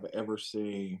that I've ever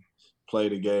seen play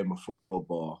the game of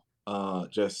football.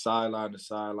 Just sideline to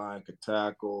sideline, could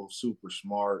tackle, super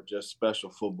smart, just special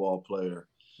football player.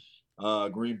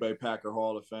 Green Bay Packer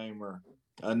Hall of Famer.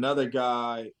 Another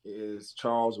guy is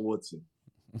Charles Woodson.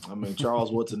 I mean,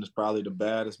 Charles Woodson is probably the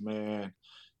baddest man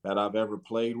that I've ever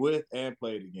played with and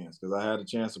played against, because I had a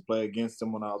chance to play against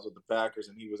him when I was with the Packers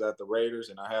and he was at the Raiders,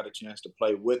 and I had a chance to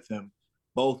play with him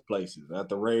both places, at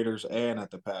the Raiders and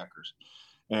at the Packers.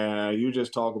 And you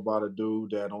just talk about a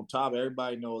dude that on top,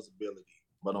 everybody knows ability.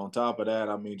 But on top of that,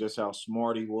 I mean, just how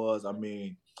smart he was. I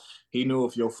mean, he knew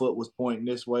if your foot was pointing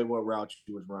this way, what route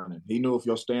you was running. He knew if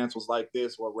your stance was like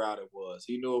this, what route it was.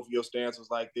 He knew if your stance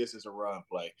was like this, it's a run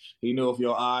play. He knew if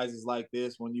your eyes is like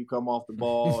this when you come off the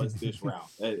ball, it's this route.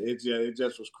 It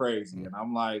just was crazy. And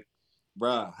I'm like,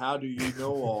 bruh, how do you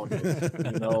know all this?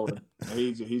 You know,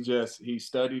 he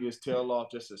studied his tail off,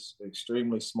 just an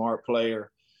extremely smart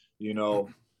player, you know,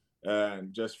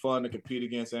 and just fun to compete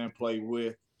against and play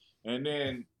with. And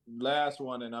then last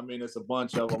one, and I mean, it's a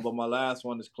bunch of them, but my last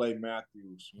one is Clay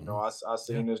Matthews. You know, I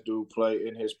seen this dude play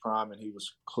in his prime, and he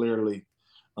was clearly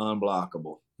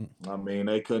unblockable. I mean,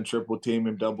 they couldn't triple team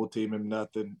him, double team him,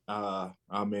 nothing. I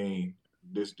mean,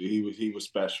 he was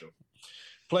special.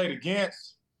 Played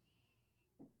against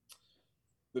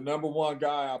the number one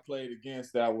guy I played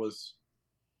against that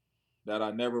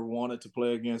I never wanted to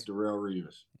play against, Darrelle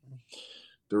Revis.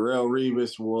 Darrelle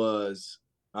Revis was,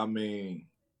 I mean,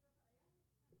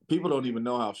 people don't even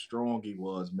know how strong he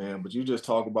was, man. But you just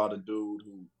talk about a dude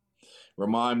who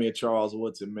remind me of Charles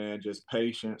Woodson, man. Just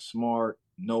patient, smart,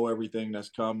 know everything that's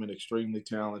coming, extremely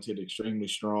talented, extremely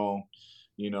strong.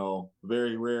 You know,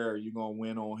 very rare you're going to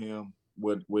win on him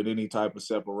with any type of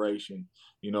separation.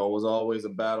 You know, it was always a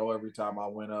battle every time I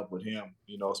went up with him,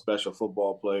 you know, special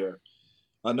football player.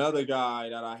 Another guy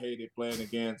that I hated playing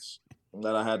against,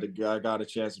 that I got a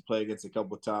chance to play against a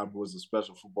couple of times, who was a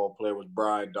special football player, was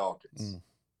Brian Dawkins.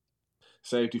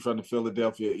 Safety from the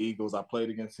Philadelphia Eagles. I played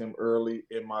against him early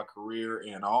in my career,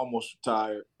 and I almost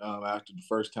retired after the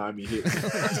first time he hit me.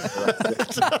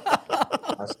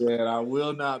 I said, I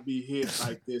will not be hit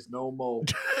like this no more.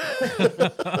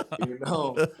 You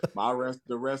know,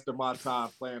 the rest of my time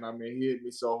playing, I mean, he hit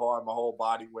me so hard, my whole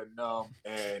body went numb.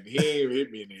 And he didn't hit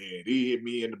me in the head. He hit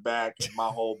me in the back, and my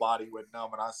whole body went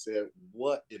numb. And I said,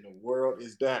 what in the world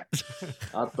is that?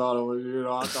 I thought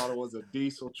it was a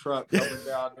diesel truck coming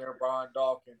down there. Brian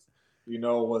Dawkins, you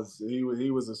know, he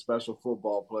was a special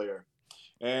football player.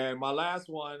 And my last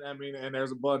one, I mean, and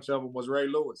there's a bunch of them, was Ray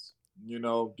Lewis. You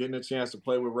know, getting a chance to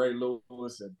play with Ray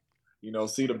Lewis and, you know,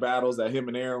 see the battles that him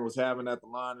and Aaron was having at the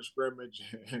line of scrimmage.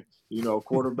 You know,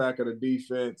 quarterback of the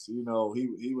defense. You know,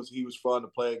 he was fun to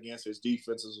play against. His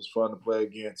defenses was fun to play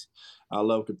against. I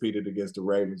love competing against the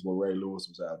Ravens when Ray Lewis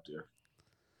was out there.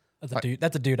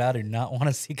 That's a dude I do not want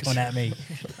to see coming at me.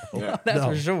 That's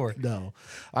for sure. No.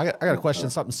 I got a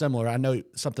question, something similar. I know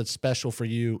something special for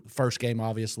you, first game,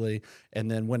 obviously,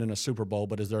 and then winning a Super Bowl,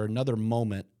 but is there another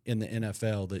moment in the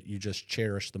NFL that you just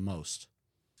cherish the most?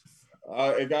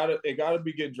 It gotta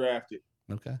be getting drafted.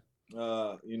 Okay.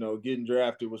 You know, getting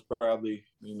drafted was probably,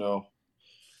 you know,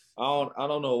 I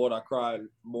don't know what I cried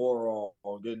more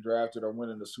on getting drafted or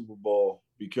winning the Super Bowl,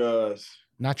 because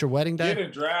not your wedding day. Getting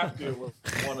drafted was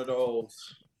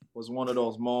one of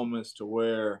those moments to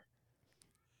where,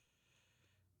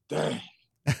 dang,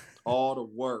 all the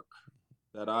work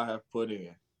that I have put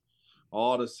in,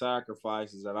 all the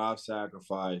sacrifices that I've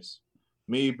sacrificed,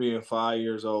 me being 5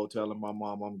 years old, telling my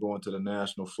mom I'm going to the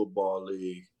National Football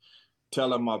League,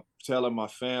 telling my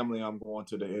family I'm going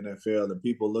to the NFL, and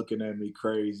people looking at me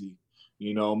crazy.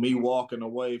 You know, me walking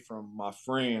away from my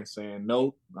friends saying,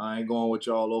 nope, I ain't going with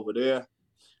y'all over there.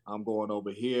 I'm going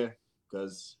over here,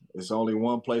 because it's only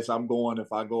one place I'm going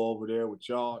if I go over there with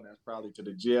y'all, and that's probably to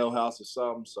the jailhouse or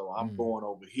something. So I'm going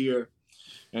over here,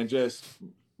 and just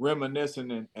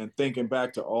reminiscing and thinking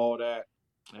back to all that.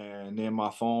 And then my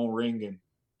phone ringing,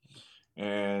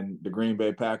 and the Green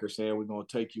Bay Packers saying, we're going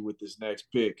to take you with this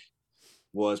next pick,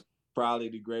 was probably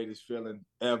the greatest feeling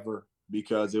ever,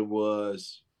 because it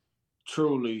was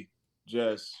truly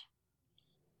just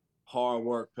hard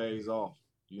work pays off.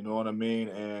 You know what I mean?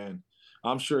 And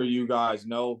I'm sure you guys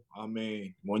know, I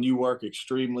mean, when you work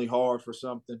extremely hard for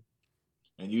something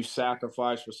and you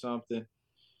sacrifice for something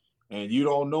and you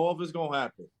don't know if it's going to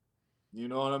happen, you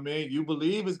know what I mean? You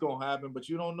believe it's going to happen, but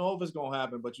you don't know if it's going to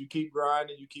happen, but you keep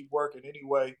grinding, you keep working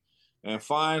anyway. And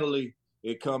finally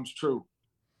it comes true.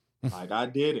 Like, I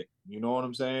did it, you know what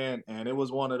I'm saying? And it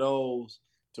was one of those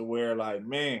to where, like,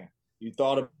 man, you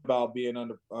thought about being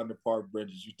under park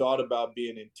bridges. You thought about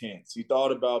being in tents. You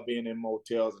thought about being in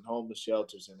motels and homeless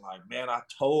shelters. And like, man, I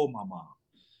told my mom.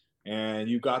 And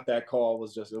you got that call. It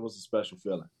was a special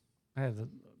feeling. I had the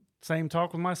same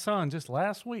talk with my son just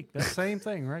last week. That same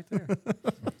thing right there.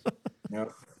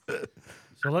 Yep.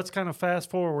 So let's kind of fast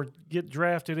forward, get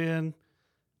drafted in.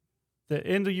 The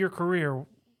end of your career,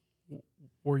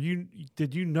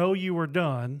 did you know you were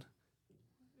done?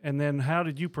 And then how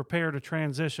did you prepare to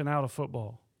transition out of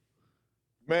football?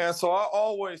 Man, so I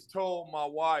always told my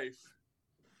wife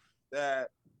that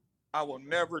I will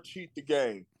never cheat the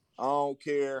game. I don't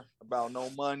care about no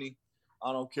money.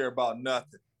 I don't care about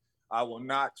nothing. I will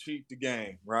not cheat the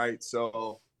game, right?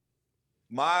 So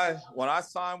when I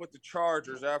signed with the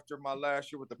Chargers after my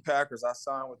last year with the Packers, I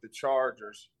signed with the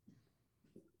Chargers.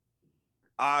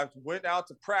 I went out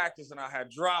to practice and I had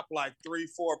dropped like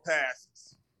 3-4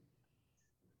 passes.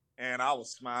 And I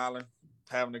was smiling,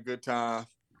 having a good time,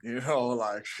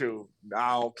 like, shoot,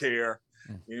 I don't care,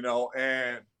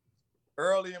 and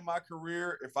early in my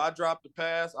career, if I dropped a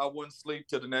pass, I wouldn't sleep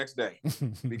till the next day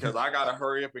because I got to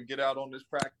hurry up and get out on this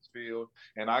practice field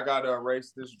and I got to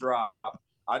erase this drop.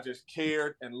 I just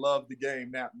cared and loved the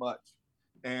game that much.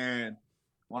 And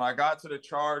when I got to the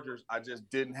Chargers, I just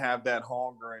didn't have that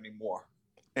hunger anymore.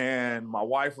 And my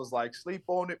wife was like, sleep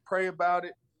on it, pray about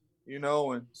it,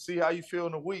 and see how you feel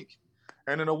in a week.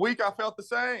 And in a week, I felt the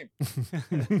same.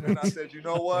 And I said, you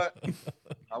know what?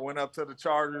 I went up to the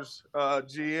Chargers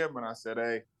GM and I said,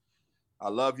 hey, I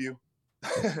love you.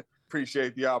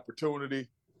 Appreciate the opportunity,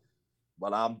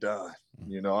 but I'm done.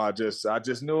 I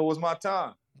just knew it was my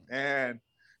time. And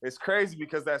it's crazy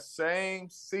because that same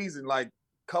season, like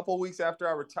a couple weeks after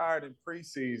I retired in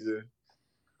preseason,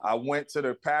 I went to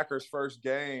the Packers' first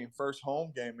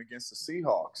home game against the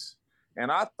Seahawks. And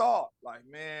I thought, like,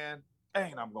 man,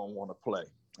 ain't I'm going to want to play.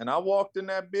 And I walked in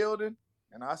that building,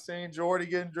 and I seen Jordy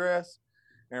getting dressed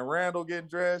and Randall getting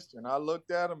dressed, and I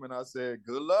looked at him, and I said,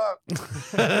 good luck.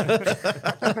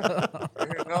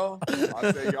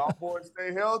 I said, y'all boys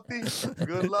stay healthy.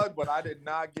 Good luck. But I did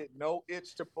not get no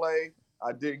itch to play.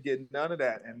 I didn't get none of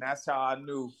that. And that's how I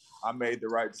knew I made the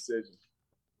right decision.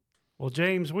 Well,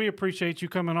 James, we appreciate you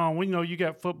coming on. We know you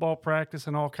got football practice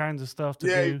and all kinds of stuff to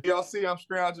do. Yeah, y'all see I'm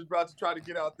scrounging about to try to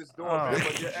get out this door, man.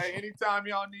 But hey, anytime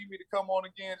y'all need me to come on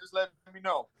again, just let me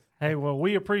know. Hey, well,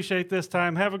 we appreciate this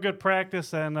time. Have a good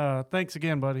practice, and thanks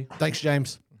again, buddy. Thanks,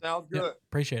 James. Sounds good. Yep,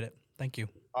 appreciate it. Thank you.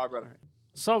 All right, brother.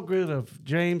 So good of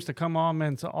James to come on,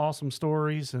 man. Some awesome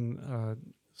stories and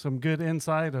some good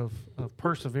insight of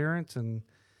perseverance and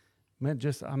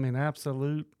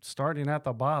absolute starting at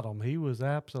the bottom. He was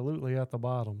absolutely at the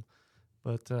bottom.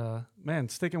 But, man,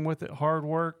 sticking with it, hard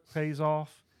work pays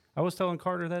off. I was telling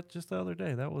Carter that just the other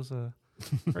day. That was a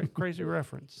crazy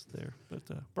reference there. But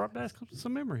brought back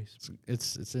some memories.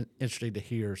 It's interesting to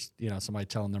hear, somebody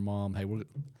telling their mom, hey,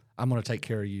 I'm going to take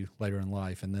care of you later in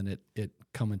life, and then it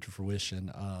come into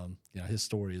fruition. His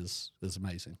story is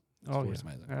amazing.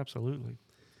 Amazing. Absolutely.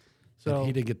 So So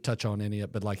he didn't get to touch on any of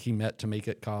it, but like he met Tamika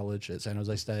at college at San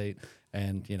Jose State,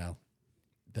 and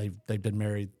they've been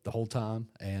married the whole time,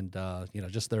 and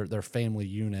just their family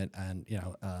unit, and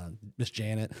Miss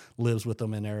Janet lives with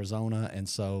them in Arizona, and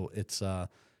so it's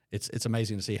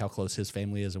amazing to see how close his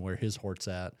family is and where his heart's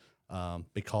at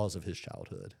because of his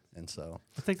childhood, and so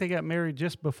I think they got married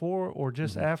just before or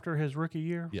just after his rookie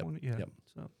year. Yep. Yep.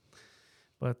 So,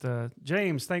 but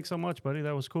James, thanks so much, buddy.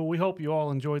 That was cool. We hope you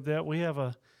all enjoyed that. We have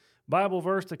a Bible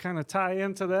verse to kind of tie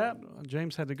into that.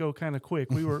 James had to go kind of quick.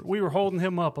 We were holding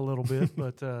him up a little bit,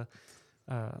 but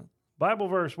Bible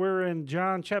verse. We're in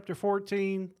John chapter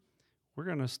 14. We're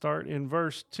going to start in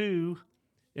verse 2.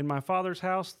 In my Father's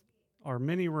house are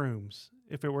many rooms.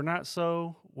 If it were not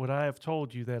so, would I have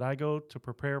told you that I go to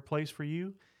prepare a place for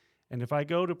you? And if I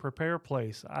go to prepare a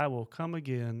place, I will come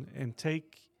again and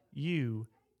take you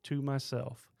to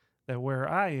myself, that where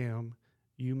I am,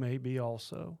 you may be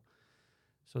also.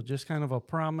 So just kind of a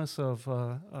promise of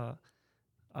a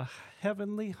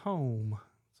heavenly home.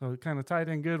 So it kind of tied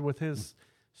in good with his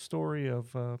story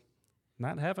of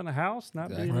not having a house, not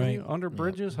being Right. under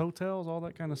bridges, hotels, all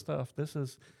that kind of stuff. This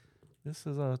is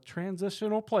a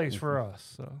transitional place for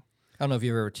us. So I don't know if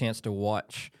you've ever had a chance to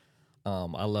watch.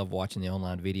 I love watching the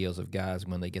online videos of guys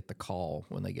when they get the call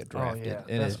when they get drafted, yeah,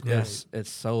 and that's it's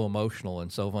so emotional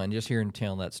and so fun. Just hearing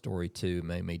telling that story too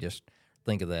made me just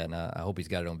think of that, and I hope he's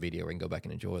got it on video. We can go back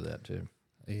and enjoy that too.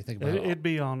 you think about it'd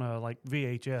be on like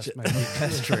VHS, maybe.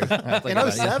 That's true.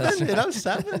 in 07? In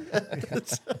 07?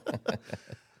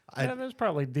 Yeah, there's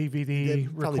probably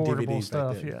DVD Probably recordable DVDs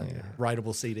stuff. back then. Yeah.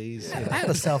 Writable CDs. I had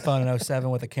a cell phone in 07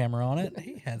 with a camera on it.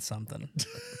 He had something.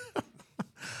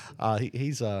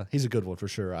 He's a good one for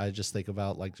sure. I just think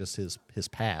about like just his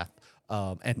path,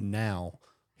 and now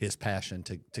his passion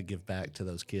to give back to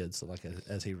those kids. So like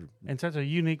as he And such a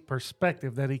unique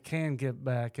perspective that he can get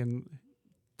back and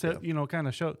to kind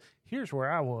of show. Here's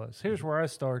where I was. Here's where I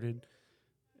started.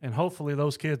 And hopefully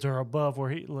those kids are above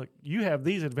where you have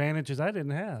these advantages I didn't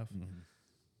have. Mm-hmm.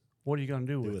 What are you going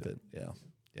to do do with with it. Yeah.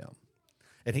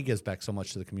 and he gives back so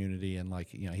much to the community. And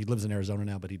like, you know, he lives in Arizona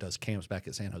now, but he does camps back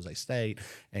at San Jose State,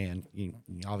 and you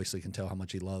obviously can tell how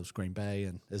much he loves Green Bay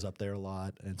and is up there a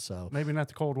lot. And so Maybe not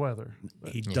the cold weather.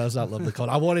 he does not love the cold.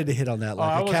 I wanted to hit on that,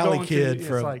 I like a was Cali going to- kid it's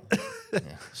from. like,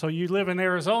 so you live in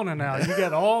Arizona now. You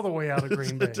got all the way out of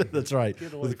Green Bay. That's right, away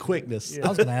with the from quickness. Yeah. I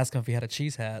was going to ask him if he had a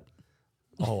cheese hat.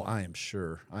 Oh, I am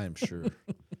sure. I'm sure.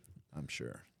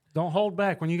 Don't hold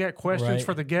back when you got questions Right.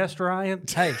 for the guest, Ryan.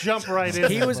 Hey, Jump right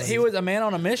in. He was a man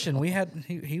on a mission.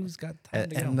 He was got time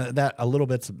to And go. that a little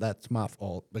bit, that's my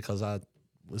fault because I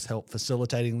was help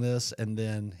facilitating this, and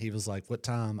then he was like, "What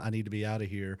time? I need to be out of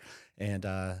here." And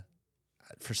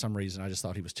for some reason, I just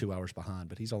thought he was 2 hours behind,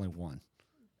 but he's only one.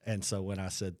 And so when I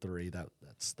said 3,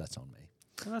 that's on me.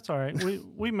 That's all right.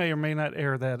 We may or may not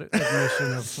air that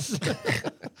admission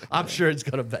of. I'm sure it's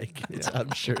gonna make it.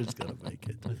 I'm sure it's gonna make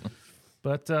it.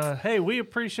 But hey, we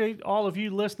appreciate all of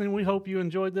you listening. We hope you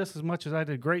enjoyed this as much as I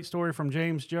did. Great story from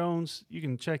James Jones. You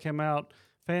can check him out.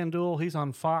 FanDuel. He's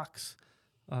on Fox.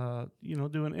 Doing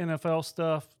NFL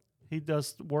stuff. He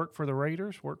does work for the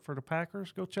Raiders, work for the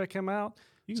Packers. Go check him out.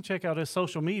 You can check out his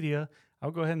social media.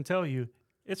 I'll go ahead and tell you,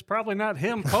 it's probably not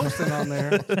him posting on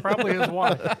there. It's probably his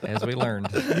wife. As we learned.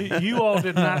 You all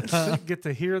did not get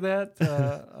to hear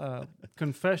that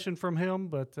confession from him,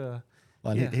 but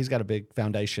Well, Yeah. he's got a big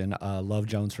foundation, Love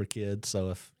Jones for Kids.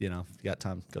 So if you got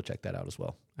time, go check that out as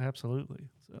well. absolutely.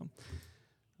 So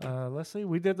let's see.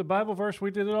 We did the Bible verse.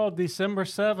 We did it all. December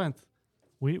 7th.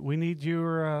 We need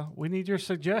your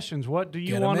suggestions. What do you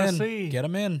Get 'em want to in. see Get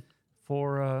them in.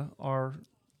 for our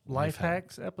Life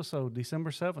Hacks episode,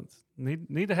 December 7th?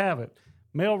 Need to have it.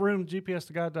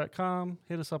 Mailroom@gpstogod.com.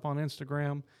 Hit us up on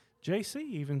Instagram. JC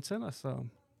even sent us some.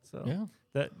 So Yeah.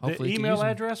 the Hopefully you can email use 'em.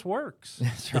 address works.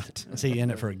 That's right. Is he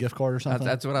in it for a gift card or something?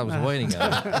 That's what I was waiting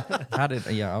on.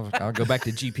 I'll go back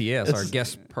to GPS, our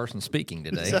guest person speaking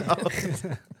today.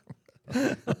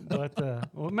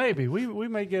 But maybe we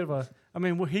may give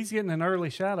he's getting an early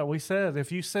shout out. We said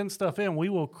if you send stuff in, we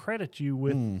will credit you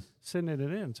with sending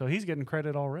it in. So he's getting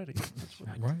credit already.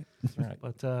 Right. That's right.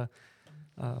 But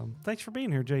thanks for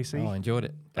being here, JC. Oh, I enjoyed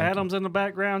it. Thank you. Adam's in the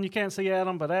background. You can't see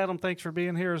Adam, but Adam, thanks for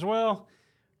being here as well.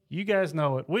 You guys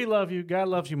know it. We love you. God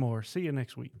loves you more. See you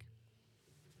next week.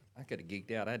 I could have geeked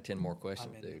out. I had 10 more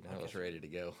questions, dude. I was ready to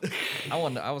go. I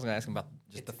was going to ask him about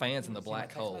just the fans in the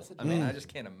black hole. I mean, I just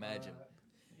can't imagine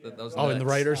those. in the nuts.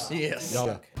 Raiders? Yes.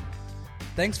 Yeah.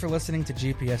 Thanks for listening to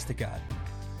GPS to God.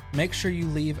 Make sure you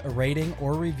leave a rating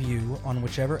or review on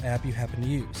whichever app you happen to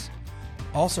use.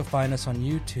 Also find us on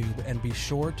YouTube and be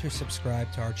sure to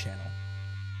subscribe to our channel.